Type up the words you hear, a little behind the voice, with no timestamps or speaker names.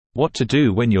What to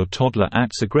do when your toddler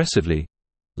acts aggressively.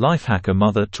 Lifehacker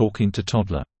mother talking to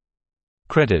toddler.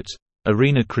 Credit.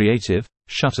 Arena Creative,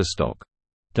 Shutterstock.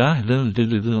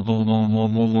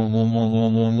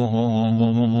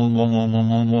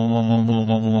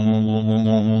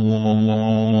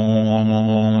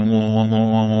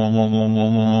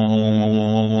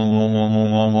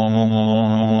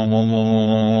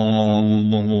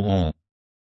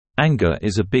 Anger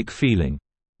is a big feeling,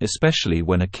 especially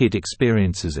when a kid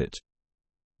experiences it.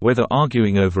 Whether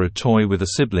arguing over a toy with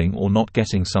a sibling or not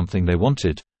getting something they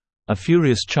wanted, a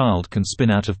furious child can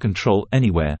spin out of control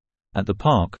anywhere, at the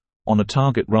park, on a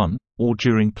target run, or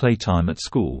during playtime at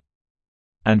school.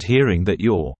 And hearing that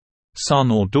your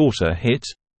son or daughter hit,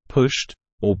 pushed,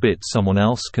 or bit someone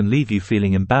else can leave you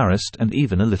feeling embarrassed and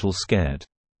even a little scared.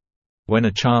 When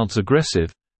a child's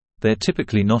aggressive, they're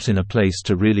typically not in a place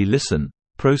to really listen,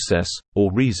 process,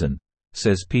 or reason,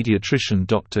 says pediatrician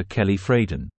Dr. Kelly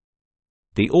Frayden.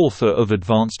 The author of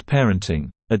Advanced Parenting,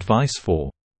 Advice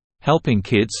for Helping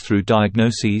Kids Through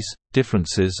Diagnoses,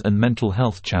 Differences and Mental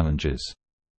Health Challenges.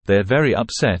 They're very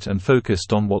upset and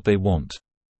focused on what they want.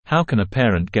 How can a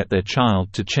parent get their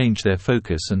child to change their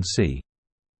focus and see?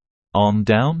 Arm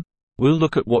down? We'll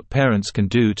look at what parents can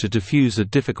do to diffuse a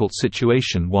difficult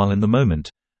situation while in the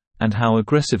moment, and how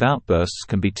aggressive outbursts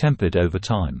can be tempered over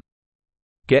time.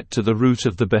 Get to the root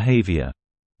of the behavior.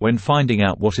 When finding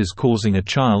out what is causing a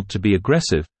child to be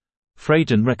aggressive,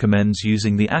 Frayden recommends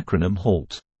using the acronym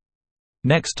HALT.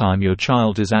 Next time your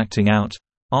child is acting out,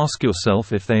 ask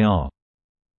yourself if they are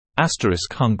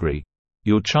 *hungry.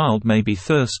 Your child may be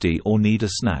thirsty or need a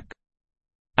snack.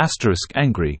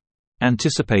 *angry.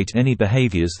 Anticipate any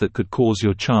behaviors that could cause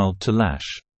your child to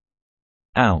lash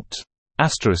out.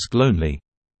 *lonely.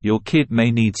 Your kid may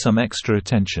need some extra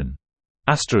attention.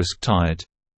 *tired.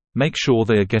 Make sure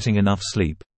they are getting enough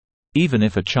sleep. Even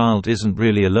if a child isn't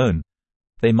really alone,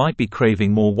 they might be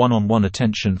craving more one-on-one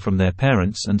attention from their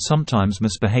parents and sometimes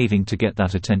misbehaving to get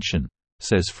that attention,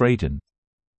 says Frayden.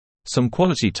 Some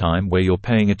quality time where you're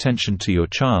paying attention to your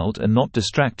child and not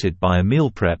distracted by a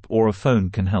meal prep or a phone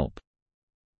can help.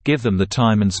 Give them the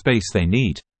time and space they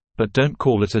need, but don't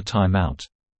call it a timeout.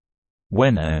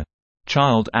 When a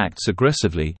child acts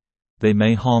aggressively, they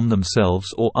may harm themselves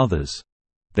or others.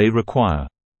 They require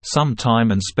some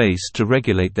time and space to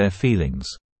regulate their feelings.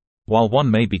 While one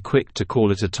may be quick to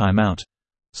call it a timeout,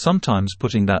 sometimes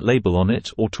putting that label on it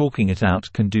or talking it out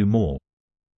can do more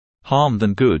harm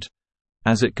than good,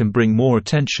 as it can bring more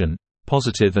attention,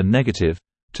 positive and negative,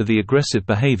 to the aggressive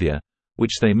behavior,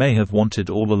 which they may have wanted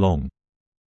all along.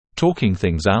 Talking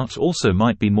things out also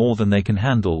might be more than they can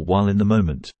handle while in the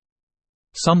moment.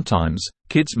 Sometimes,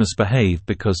 kids misbehave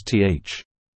because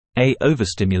they're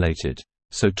overstimulated,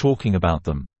 so talking about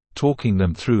them, talking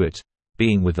them through it,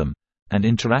 being with them, and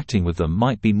interacting with them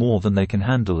might be more than they can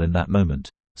handle in that moment,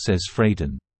 says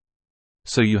Frayden.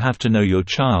 So you have to know your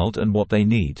child and what they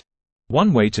need.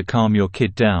 One way to calm your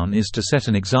kid down is to set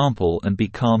an example and be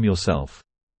calm yourself.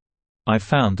 I've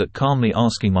found that calmly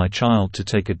asking my child to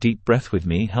take a deep breath with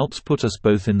me helps put us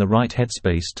both in the right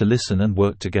headspace to listen and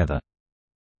work together.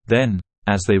 Then,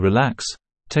 as they relax,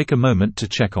 take a moment to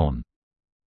check on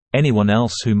anyone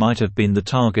else who might have been the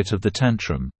target of the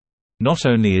tantrum. Not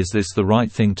only is this the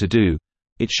right thing to do,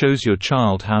 it shows your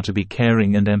child how to be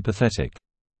caring and empathetic.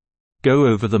 Go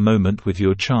over the moment with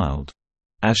your child.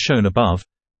 As shown above,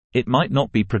 it might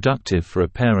not be productive for a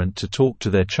parent to talk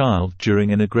to their child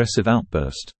during an aggressive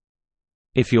outburst.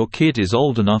 If your kid is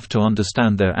old enough to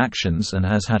understand their actions and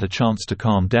has had a chance to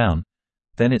calm down,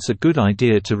 then it's a good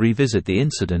idea to revisit the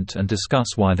incident and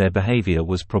discuss why their behavior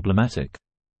was problematic.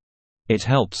 It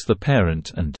helps the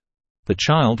parent and the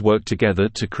child work together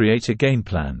to create a game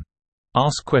plan.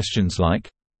 Ask questions like,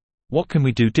 "What can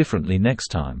we do differently next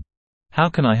time? How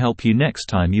can I help you next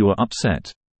time you are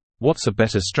upset? What's a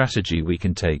better strategy we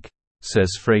can take?"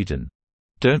 says Frayden.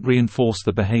 Don't reinforce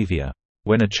the behavior.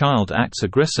 When a child acts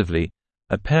aggressively,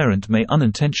 a parent may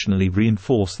unintentionally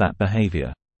reinforce that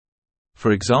behavior.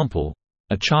 For example,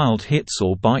 a child hits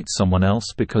or bites someone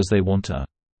else because they want a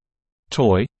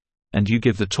toy, and you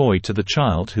give the toy to the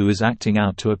child who is acting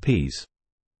out to appease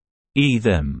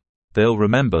them. They'll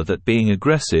remember that being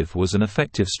aggressive was an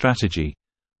effective strategy,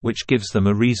 which gives them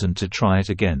a reason to try it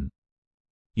again.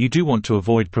 You do want to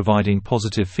avoid providing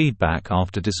positive feedback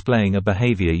after displaying a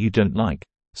behavior you don't like,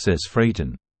 says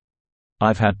Frayden.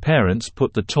 I've had parents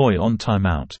put the toy on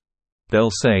timeout.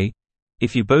 They'll say,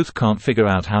 "If you both can't figure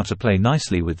out how to play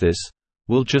nicely with this,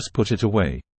 we'll just put it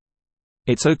away."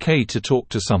 It's okay to talk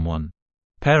to someone.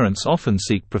 Parents often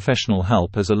seek professional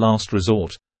help as a last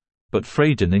resort, but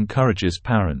Frayden encourages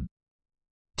parents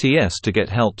to get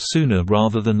help sooner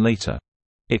rather than later.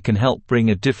 It can help bring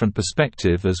a different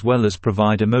perspective as well as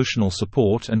provide emotional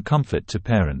support and comfort to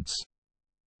parents.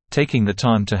 Taking the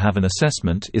time to have an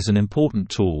assessment is an important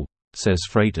tool, says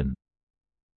Freyden.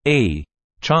 A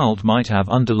child might have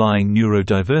underlying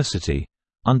neurodiversity,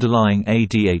 underlying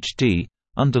ADHD,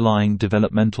 underlying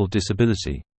developmental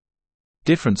disability.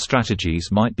 Different strategies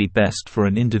might be best for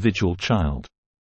an individual child.